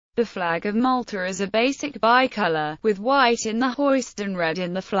The flag of Malta is a basic bicolor, with white in the hoist and red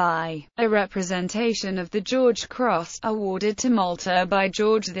in the fly. A representation of the George Cross, awarded to Malta by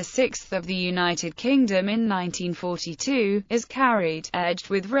George VI of the United Kingdom in 1942, is carried, edged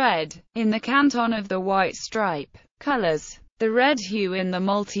with red, in the canton of the white stripe colors. The red hue in the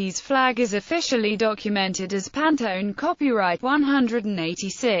Maltese flag is officially documented as Pantone copyright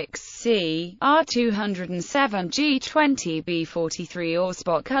 186 C, R207 G20 B43 or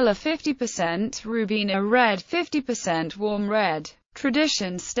spot color 50% Rubina red 50% warm red.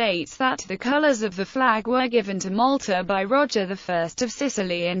 Tradition states that the colors of the flag were given to Malta by Roger I of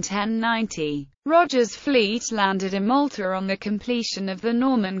Sicily in 1090. Roger's fleet landed in Malta on the completion of the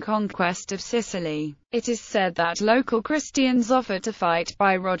Norman conquest of Sicily. It is said that local Christians offered to fight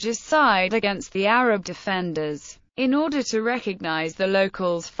by Roger's side against the Arab defenders, in order to recognize the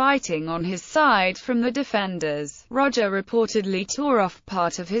locals fighting on his side from the defenders. Roger reportedly tore off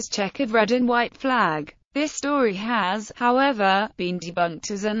part of his checkered red and white flag. This story has, however, been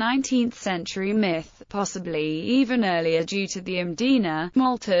debunked as a 19th-century myth, possibly even earlier due to the Mdina,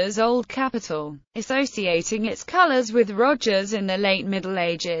 Malta's old capital, associating its colors with Roger's in the late Middle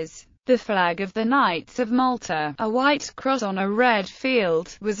Ages. The flag of the Knights of Malta, a white cross on a red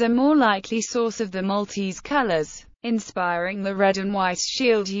field, was a more likely source of the Maltese colors, inspiring the red and white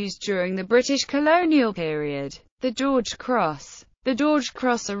shield used during the British colonial period. The George Cross. The George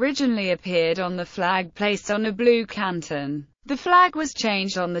Cross originally appeared on the flag placed on a blue canton. The flag was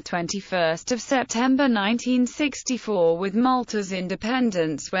changed on the 21st of September 1964 with Malta's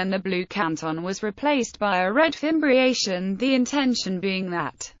independence when the blue canton was replaced by a red fimbriation, the intention being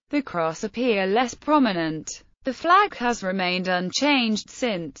that the cross appear less prominent. The flag has remained unchanged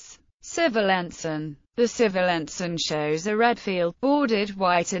since. Civil ensign. The civil ensign shows a red field bordered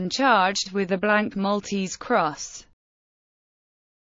white and charged with a blank Maltese cross.